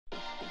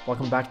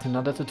Welcome back to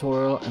another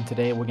tutorial, and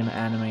today we're going to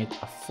animate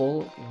a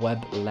full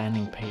web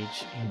landing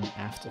page in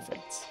After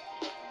Effects.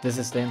 This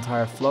is the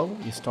entire flow.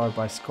 You start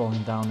by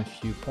scrolling down a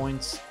few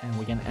points and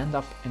we're going to end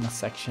up in a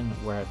section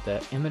where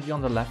the image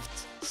on the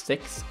left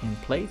sticks in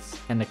place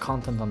and the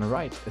content on the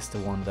right is the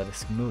one that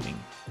is moving.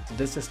 So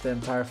this is the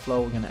entire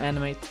flow we're going to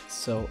animate,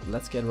 so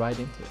let's get right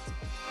into it.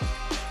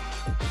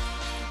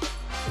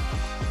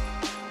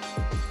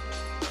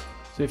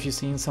 So if you've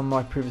seen some of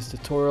my previous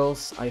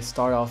tutorials, I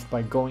start off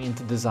by going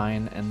into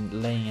design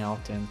and laying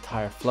out the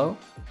entire flow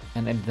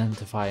and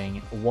identifying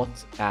what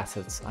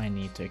assets I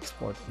need to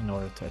export in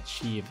order to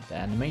achieve the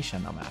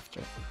animation I'm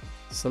after.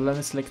 So let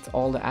me select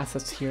all the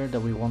assets here that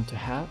we want to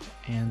have,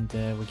 and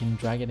we can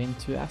drag it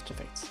into After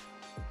Effects.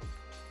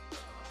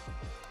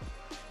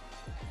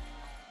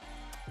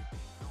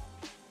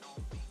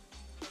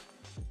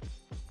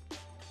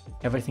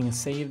 Everything is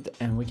saved,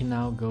 and we can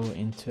now go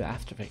into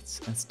After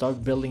Effects and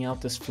start building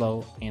out this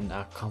flow in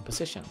a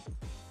composition.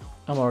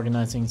 I'm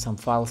organizing some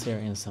files here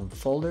in some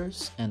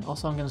folders, and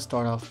also I'm going to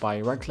start off by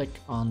right click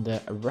on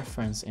the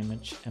reference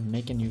image and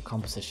make a new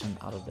composition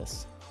out of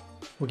this.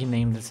 We can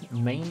name this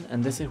main,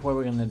 and this is where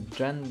we're going to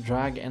then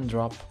drag and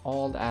drop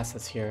all the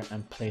assets here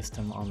and place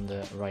them on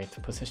the right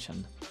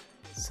position.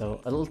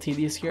 So a little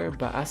tedious here,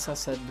 but as I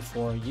said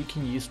before, you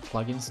can use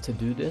plugins to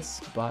do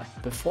this, but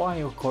before I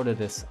recorded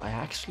this, I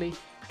actually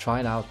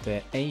tried out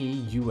the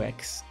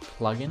AEUX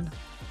plugin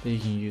that you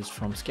can use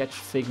from Sketch,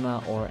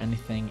 Figma or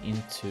anything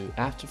into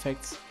After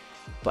Effects,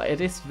 but it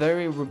is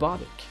very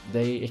robotic.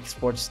 They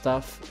export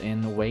stuff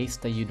in ways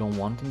that you don't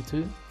want them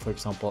to. For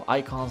example,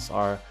 icons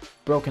are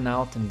broken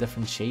out in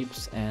different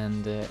shapes,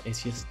 and it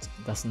just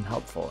doesn't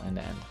helpful in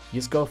the end.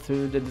 Just go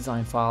through the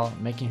design file,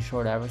 making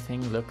sure that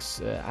everything looks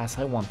as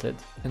I wanted,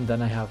 and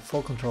then I have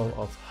full control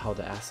of how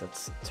the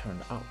assets turn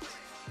out.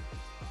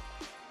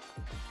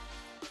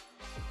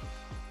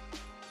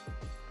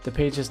 The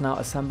page is now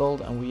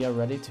assembled and we are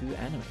ready to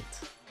animate.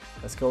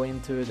 Let's go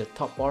into the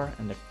top bar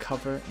and the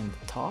cover in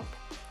the top.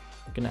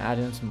 I'm gonna add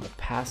in some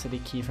opacity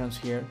keyframes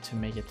here to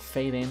make it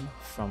fade in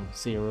from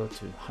 0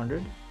 to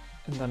 100.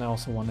 And then I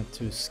also wanted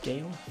to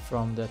scale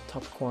from the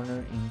top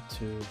corner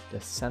into the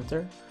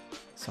center,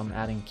 so I'm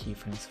adding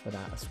keyframes for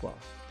that as well.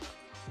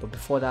 But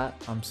before that,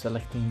 I'm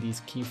selecting these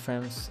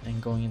keyframes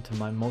and going into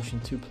my Motion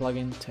 2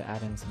 plugin to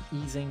add in some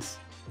easings.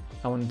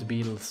 I want it to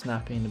be a little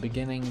snappy in the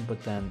beginning,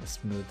 but then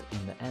smooth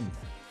in the end.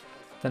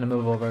 Then I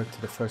move over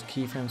to the first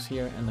keyframes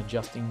here and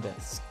adjusting the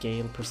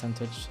scale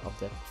percentage of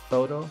the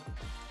photo,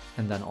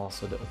 and then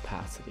also the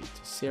opacity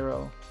to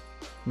 0.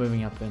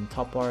 Moving up in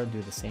top bar, do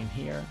the same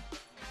here,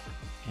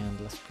 and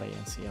let's play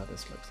and see how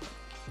this looks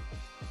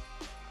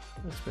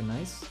like. Looks pretty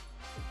nice.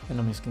 And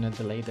I'm just gonna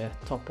delay the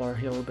top bar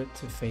here a little bit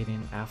to fade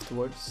in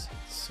afterwards,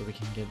 so we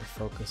can get the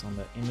focus on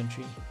the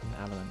imagery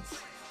and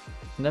elements.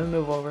 And then we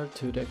move over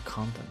to the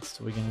content.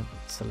 So we're gonna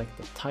select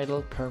the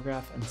title,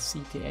 paragraph, and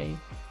CTA.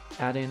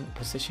 Add in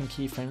position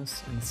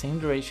keyframes in the same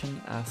duration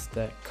as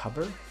the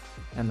cover,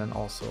 and then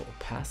also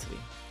opacity.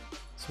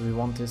 So we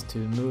want this to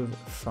move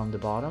from the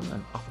bottom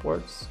and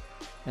upwards,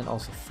 and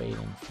also fade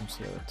in from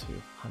 0 to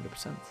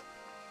 100%.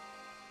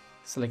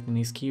 Selecting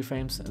these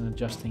keyframes and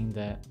adjusting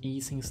the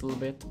easings a little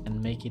bit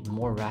and make it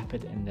more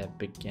rapid in the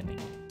beginning.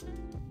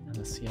 And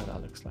let's see how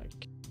that looks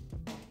like.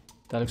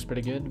 That looks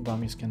pretty good, but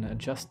I'm just gonna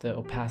adjust the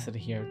opacity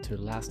here to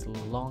last a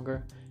little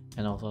longer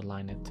and also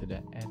align it to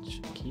the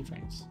edge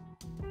keyframes.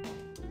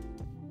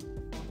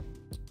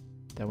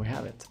 There we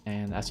have it,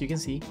 and as you can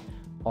see,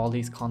 all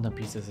these content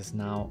pieces is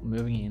now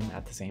moving in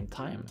at the same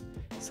time.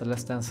 So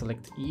let's then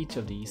select each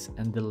of these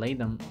and delay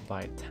them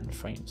by 10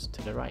 frames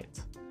to the right.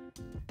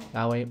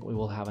 That way we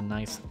will have a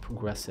nice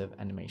progressive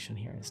animation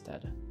here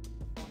instead.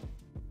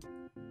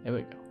 There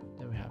we go,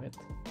 there we have it,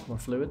 more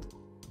fluid.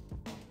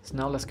 So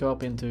now let's go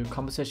up into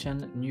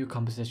composition, new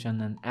composition,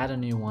 and add a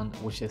new one,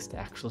 which is the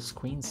actual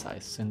screen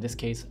size. So in this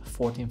case,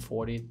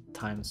 1440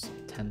 x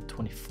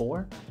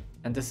 1024.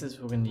 And this is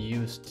what we're going to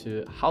use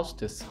to house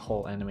this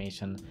whole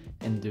animation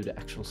and do the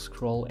actual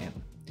scroll in.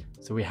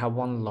 So we have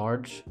one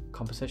large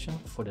composition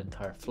for the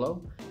entire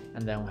flow,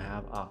 and then we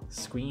have a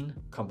screen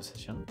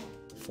composition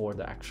for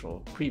the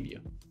actual preview.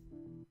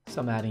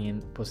 So I'm adding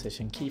in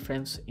position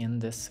keyframes in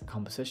this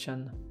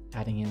composition,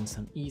 adding in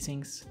some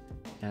easings,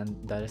 and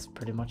that is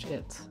pretty much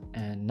it.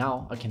 And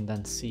now I can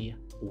then see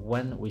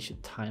when we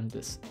should time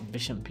this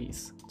vision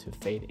piece to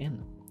fade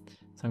in.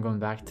 So I'm going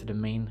back to the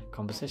main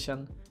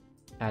composition,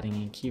 adding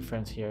in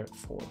keyframes here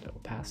for the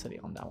opacity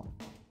on that one.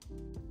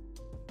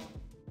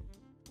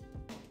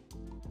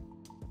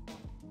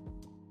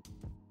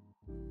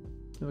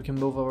 Then we can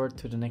move over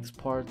to the next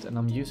part, and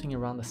I'm using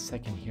around a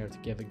second here to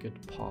give a good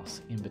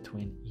pause in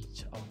between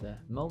each of the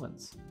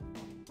moments.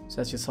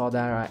 So as you saw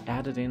there, I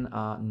added in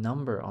a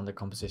number on the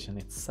composition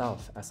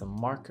itself as a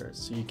marker,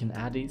 so you can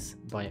add these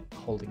by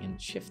holding in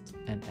Shift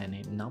and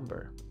any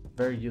number.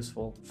 Very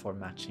useful for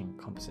matching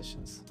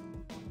compositions.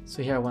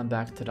 So here I went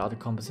back to the other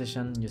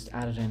composition, just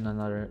added in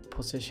another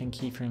position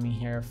keyframing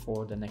here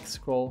for the next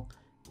scroll,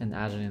 and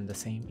added in the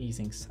same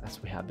easings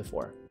as we had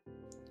before.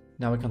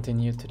 Now we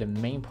continue to the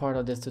main part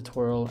of this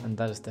tutorial, and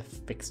that is the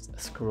fixed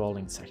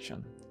scrolling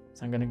section.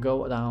 So I'm going to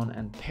go down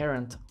and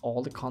parent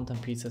all the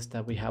content pieces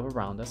that we have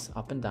around us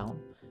up and down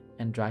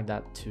and drag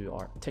that to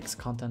our text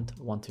content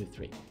 1, 2,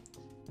 3.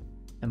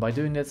 And by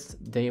doing this,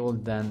 they will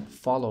then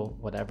follow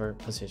whatever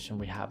position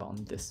we have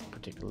on this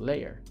particular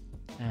layer.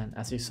 And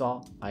as you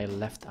saw, I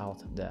left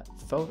out the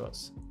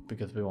photos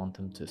because we want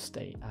them to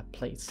stay at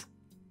place.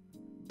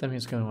 Then we're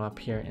just going up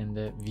here in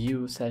the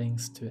view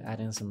settings to add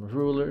in some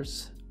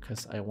rulers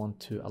because I want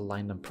to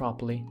align them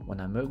properly when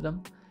I move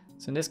them.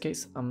 So in this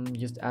case, I'm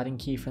just adding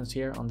keyframes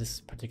here on this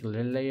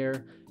particular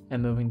layer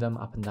and moving them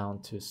up and down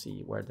to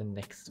see where the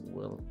next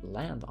will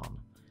land on.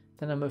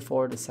 Then I move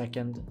forward a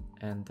second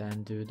and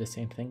then do the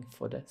same thing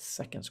for the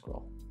second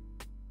scroll.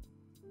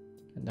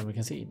 And then we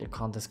can see the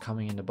content's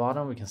coming in the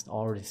bottom. We can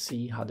already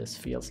see how this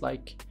feels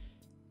like.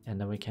 And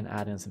then we can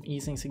add in some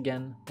easings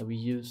again that we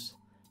use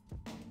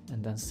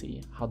and then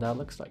see how that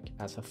looks like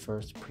as a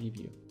first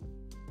preview.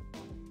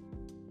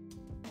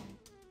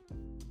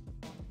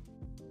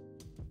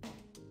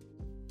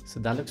 So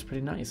that looks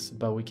pretty nice,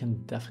 but we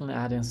can definitely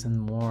add in some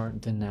more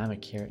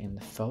dynamic here in the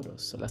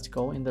photos. So let's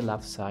go in the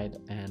left side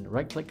and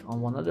right click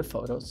on one of the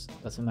photos,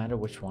 doesn't matter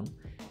which one.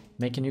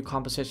 Make a new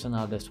composition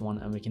out of this one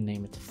and we can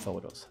name it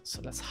photos.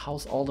 So let's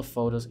house all the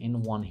photos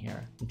in one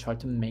here and try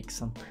to make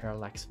some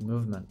parallax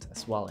movement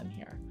as well in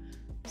here.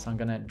 So I'm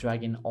gonna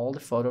drag in all the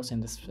photos in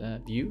this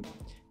view.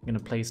 I'm gonna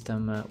place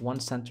them one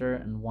center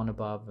and one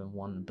above and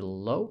one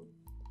below,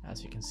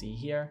 as you can see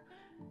here.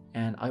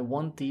 And I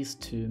want these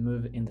to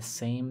move in the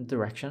same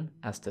direction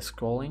as the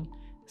scrolling,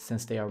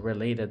 since they are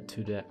related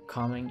to the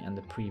coming and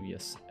the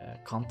previous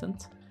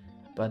content.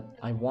 But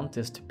I want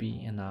this to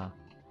be in a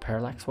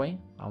parallax way.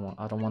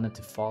 I don't want it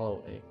to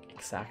follow it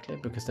exactly,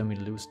 because then we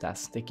lose that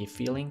sticky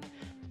feeling.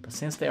 But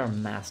since they are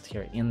masked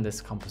here in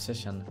this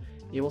composition,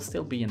 it will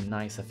still be a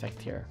nice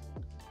effect here.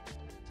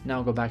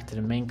 Now go back to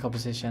the main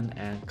composition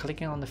and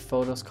clicking on the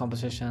photos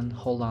composition,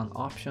 hold down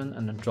Option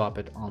and then drop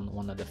it on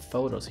one of the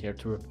photos here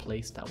to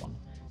replace that one.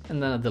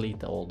 And then I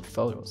delete all the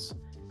photos.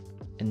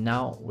 And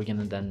now we're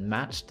gonna then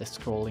match the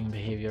scrolling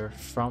behavior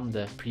from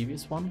the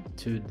previous one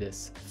to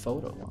this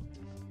photo one.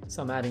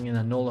 So I'm adding in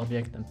a null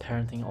object and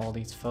parenting all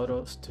these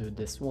photos to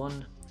this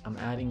one. I'm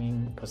adding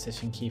in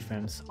position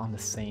keyframes on the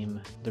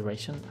same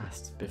duration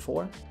as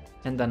before.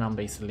 And then I'm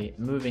basically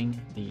moving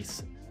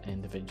these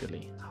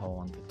individually how I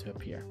want it to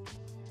appear.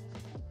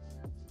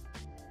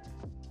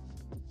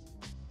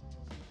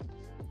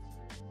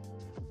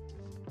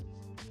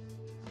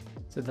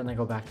 So then I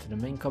go back to the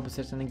main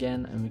composition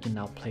again and we can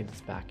now play this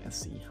back and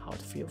see how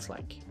it feels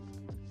like.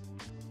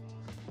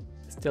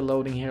 It's still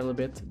loading here a little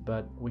bit,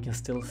 but we can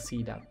still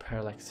see that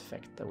parallax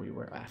effect that we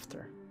were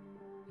after.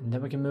 And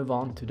then we can move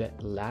on to the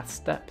last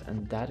step,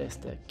 and that is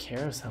the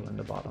carousel in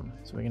the bottom.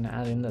 So we're gonna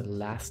add in the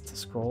last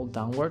scroll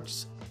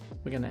downwards.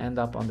 We're gonna end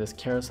up on this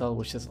carousel,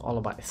 which is all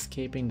about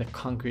escaping the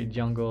concrete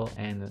jungle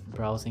and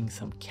browsing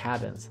some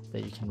cabins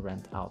that you can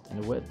rent out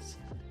in the woods.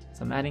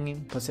 So I'm adding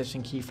in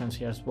position keyframes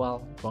here as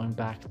well, going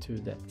back to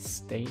the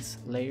stays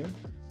layer,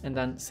 and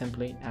then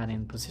simply add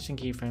in position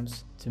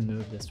keyframes to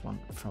move this one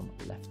from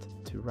left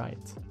to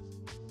right.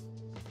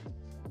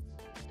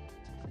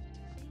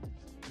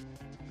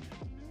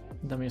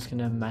 Then we're just going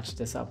to match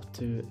this up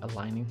to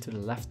aligning to the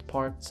left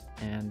part,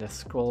 and the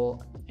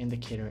scroll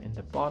indicator in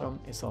the bottom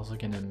is also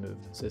going to move,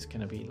 so it's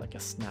going to be like a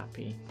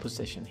snappy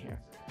position here.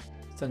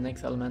 So the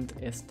next element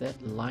is the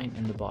line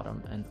in the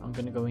bottom, and I'm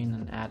going to go in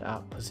and add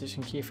a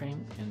position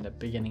keyframe in the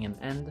beginning and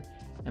end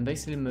and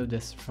basically move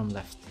this from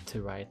left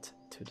to right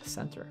to the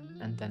center,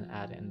 and then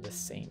add in the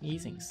same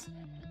easings.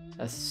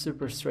 That's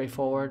super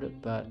straightforward,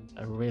 but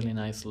a really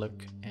nice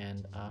look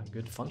and a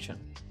good function.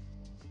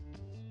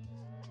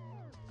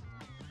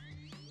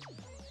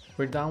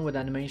 We're done with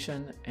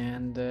animation,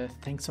 and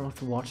thanks so much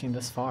for watching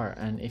this far.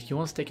 And if you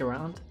want to stick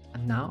around,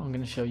 and now I'm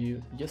going to show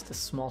you just a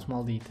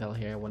small detail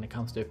here when it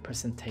comes to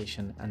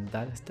presentation, and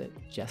that is the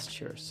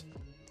gestures.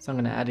 So I'm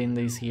going to add in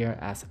these here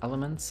as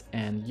elements,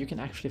 and you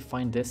can actually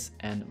find this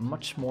and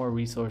much more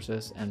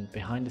resources and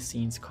behind the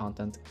scenes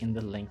content in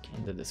the link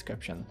in the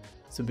description.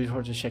 So be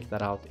sure to check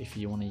that out if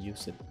you want to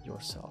use it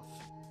yourself.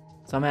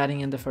 So I'm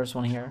adding in the first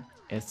one here.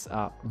 It's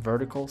a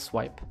vertical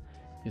swipe.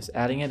 Just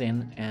adding it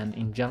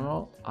in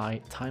general,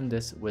 I time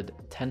this with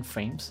 10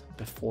 frames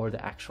before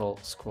the actual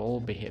scroll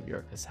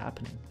behavior is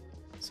happening.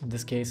 So in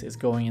this case, it's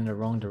going in the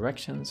wrong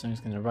direction, so I'm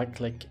just going to right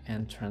click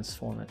and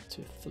transform it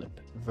to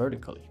flip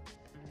vertically.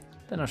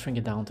 Then I'll shrink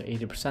it down to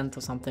 80%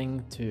 or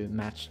something to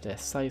match the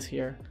size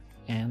here,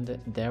 and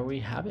there we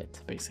have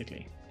it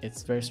basically.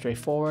 It's very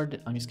straightforward.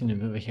 I'm just going to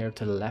move it here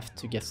to the left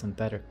to get some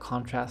better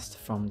contrast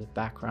from the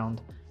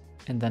background,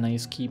 and then I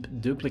just keep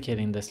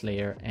duplicating this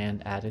layer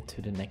and add it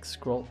to the next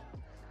scroll.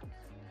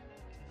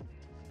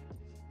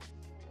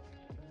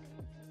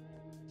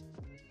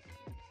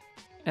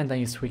 And then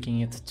you're tweaking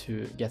it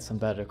to get some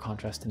better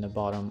contrast in the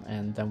bottom,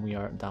 and then we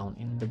are down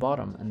in the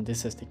bottom, and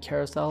this is the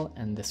carousel,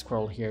 and the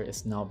scroll here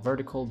is now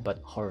vertical but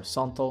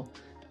horizontal.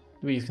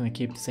 We're just going to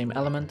keep the same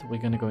element. We're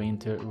going to go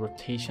into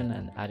rotation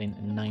and add in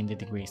 90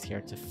 degrees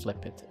here to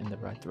flip it in the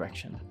right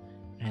direction.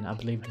 and I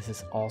believe this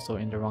is also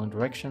in the wrong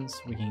direction, so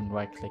we can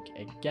right click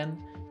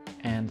again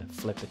and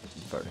flip it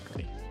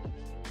vertically.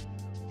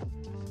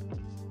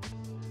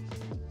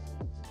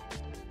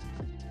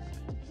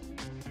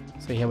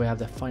 So here we have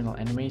the final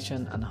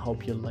animation, and I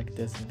hope you like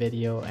this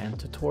video and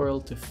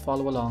tutorial to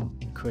follow along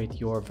and create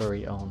your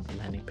very own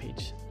landing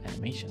page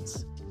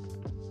animations.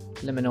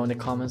 Let me know in the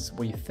comments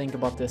what you think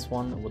about this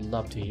one. I would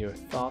love to hear your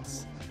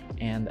thoughts.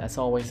 And as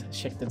always,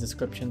 check the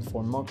description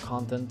for more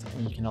content,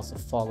 and you can also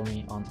follow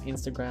me on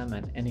Instagram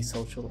and any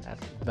social at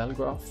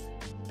Velgroth.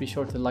 Be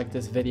sure to like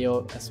this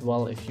video as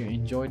well if you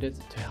enjoyed it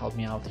to help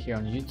me out here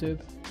on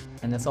YouTube.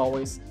 And as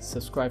always,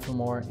 subscribe for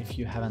more if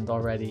you haven't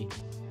already,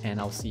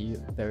 and I'll see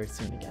you very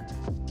soon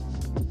again.